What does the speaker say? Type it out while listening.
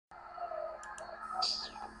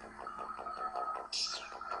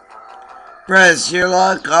Press your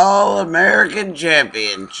luck All-American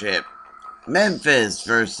Championship. Memphis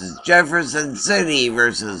versus Jefferson City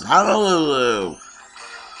versus Honolulu.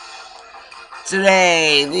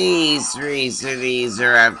 Today, these three cities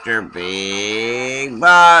are after big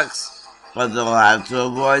bucks, but they'll have to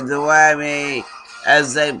avoid the whammy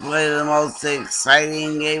as they play the most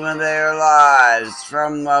exciting game of their lives.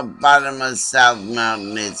 From the bottom of South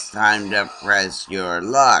Mountain, it's time to press your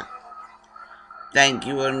luck. Thank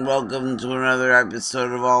you and welcome to another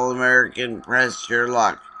episode of All-American Press Your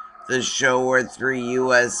Luck, the show where three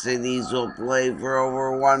U.S. cities will play for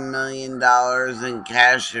over $1 million in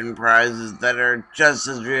cash and prizes that are just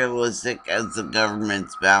as realistic as the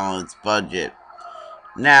government's balanced budget.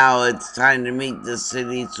 Now it's time to meet the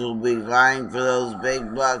cities who'll be vying for those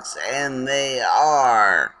big bucks, and they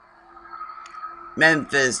are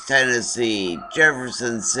Memphis, Tennessee,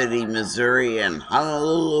 Jefferson City, Missouri, and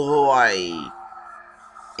Honolulu, Hawaii.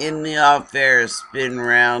 In the off-air spin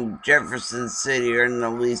round, Jefferson City earned the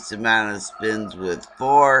least amount of spins with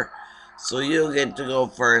 4, so you'll get to go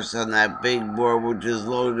first on that big board, which is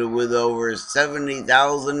loaded with over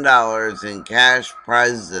 $70,000 in cash,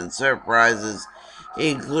 prizes, and surprises,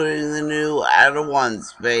 including the new Add a One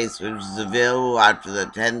space, which is available after the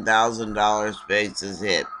 $10,000 space is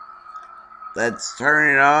hit. Let's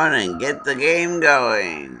turn it on and get the game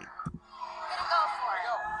going.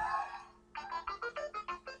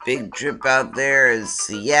 Big trip out there is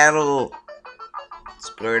Seattle.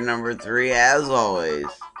 Square number 3 as always.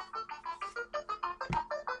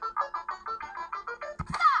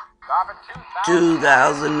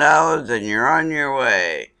 $2,000 and you're on your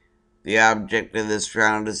way. The object of this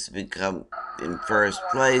round is to become in first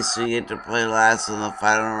place, so you get to play last in the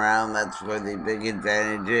final round. That's where the big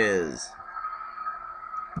advantage is.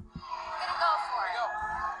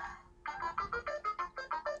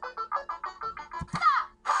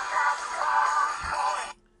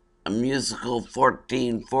 A musical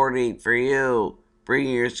 1440 for you. Bring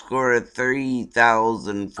your score to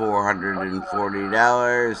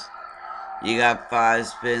 $3,440. You got 5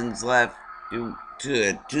 spins left.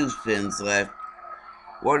 Two spins left.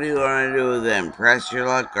 What do you want to do with them? Press your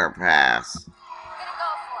luck or pass?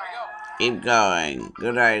 Keep going.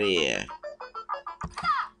 Good idea.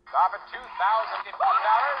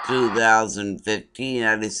 2015.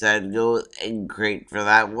 I decided to go with Egg Crate for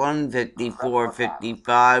that one.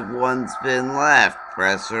 54.55. 1 spin left.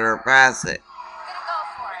 Press it or pass it.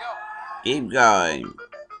 Keep going.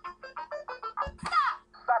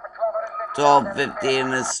 12.50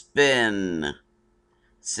 in a spin.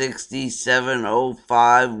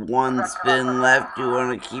 67.05. 1 spin left. You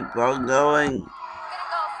want to keep on going?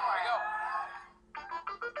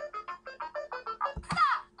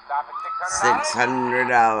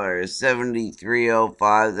 $600.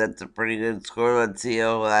 73.05. That's a pretty good score. Let's see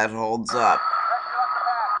how that holds up.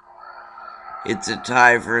 It's a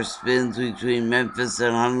tie for spins between Memphis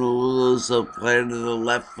and Honolulu, so player to the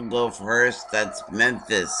left will go first. That's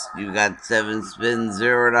Memphis. You got 7 spins,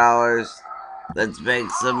 $0. Let's make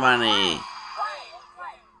some money.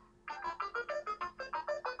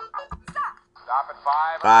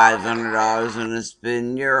 $500 in a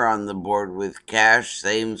spin. You're on the board with cash.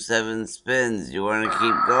 Same 7 spins. You want to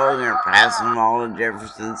keep going or pass them all to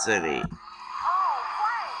Jefferson City?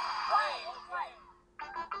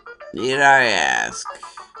 Need I ask?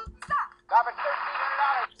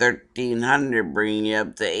 $1,300, bringing you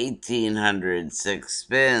up to $1,800. 6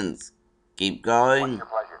 spins. Keep going.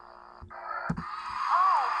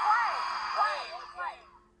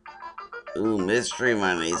 Ooh, mystery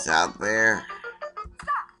money's out there.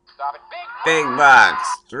 Big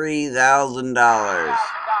bucks, $3,000.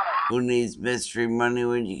 Who needs mystery money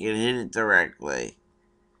when you can hit it directly?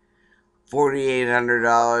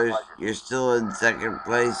 $4,800. You're still in second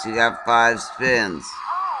place. You got 5 spins.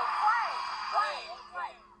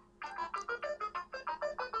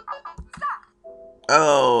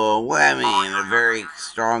 Oh, a whammy, and a very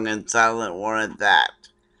strong and silent one at that.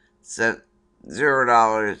 $0.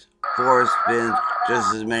 4 spins,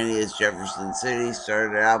 just as many as Jefferson City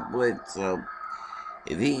started out with, so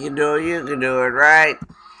if he can do it, you can do it, right?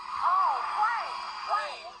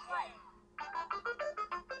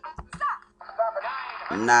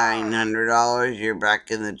 $900, you're back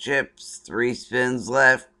in the chips. 3 spins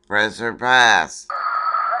left, press or pass.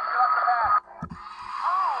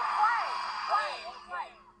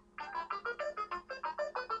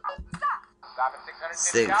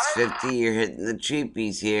 $650, you're hitting the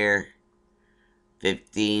cheapies here.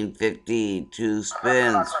 $15.50, 2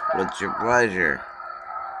 spins. What's your pleasure?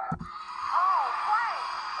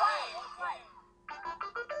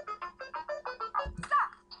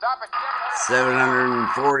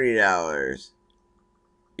 $740.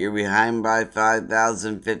 You're behind by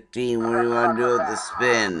 5,015. What do you want to do with the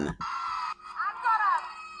spin?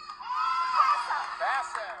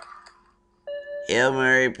 Hail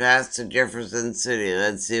Mary pass to Jefferson City.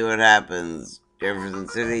 Let's see what happens. Jefferson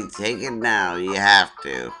City, take it now. You have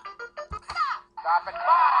to.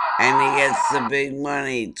 And he gets the big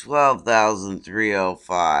money,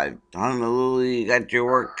 12,305. Honolulu, you got your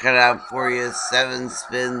work cut out for you. 7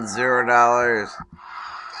 spins, $0.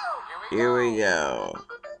 Here we go.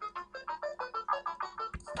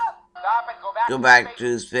 Go back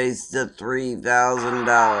to space to $3,000.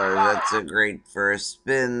 That's a great first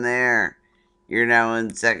spin there. You're now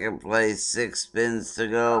in second place. 6 spins to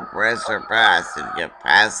go. Press or pass. If you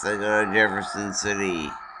pass, they go to Jefferson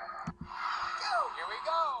City.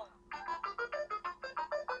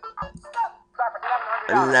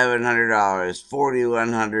 $1,100,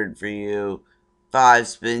 4,100 for you. 5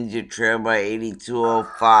 spins, you trail by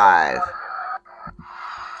 8,205.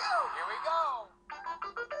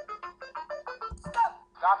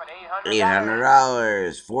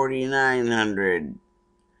 $800, 4,900.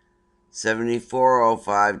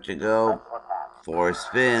 7,405 to go. 4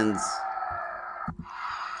 spins.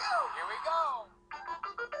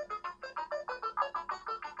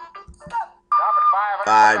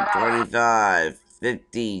 $525,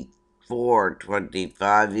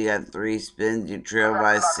 54.25. You got 3 spins. You trail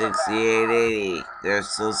by 68.80. There's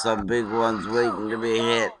still some big ones waiting to be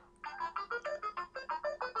hit.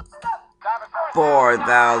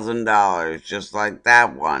 $4,000, just like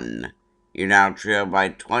that one. You're now trailed by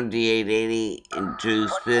 28.80 in 2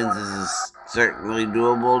 spins. This is certainly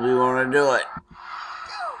doable. Do you want to do it?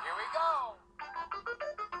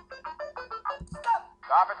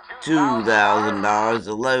 $2,000,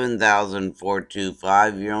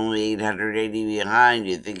 11,425. You're only 880 behind.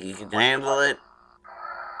 You think you can handle it?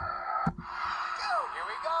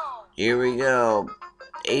 Here we go.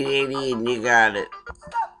 880 and you got it.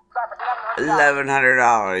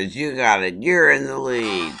 $1,100. You got it. You're in the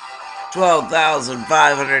lead.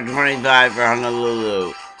 12,525 for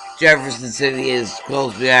Honolulu. Jefferson City is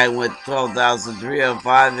close behind with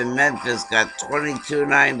 12,305, and Memphis got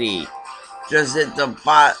 2290. Just hit that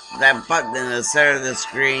button in the center of the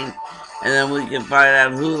screen, and then we can find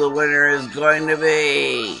out who the winner is going to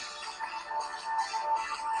be.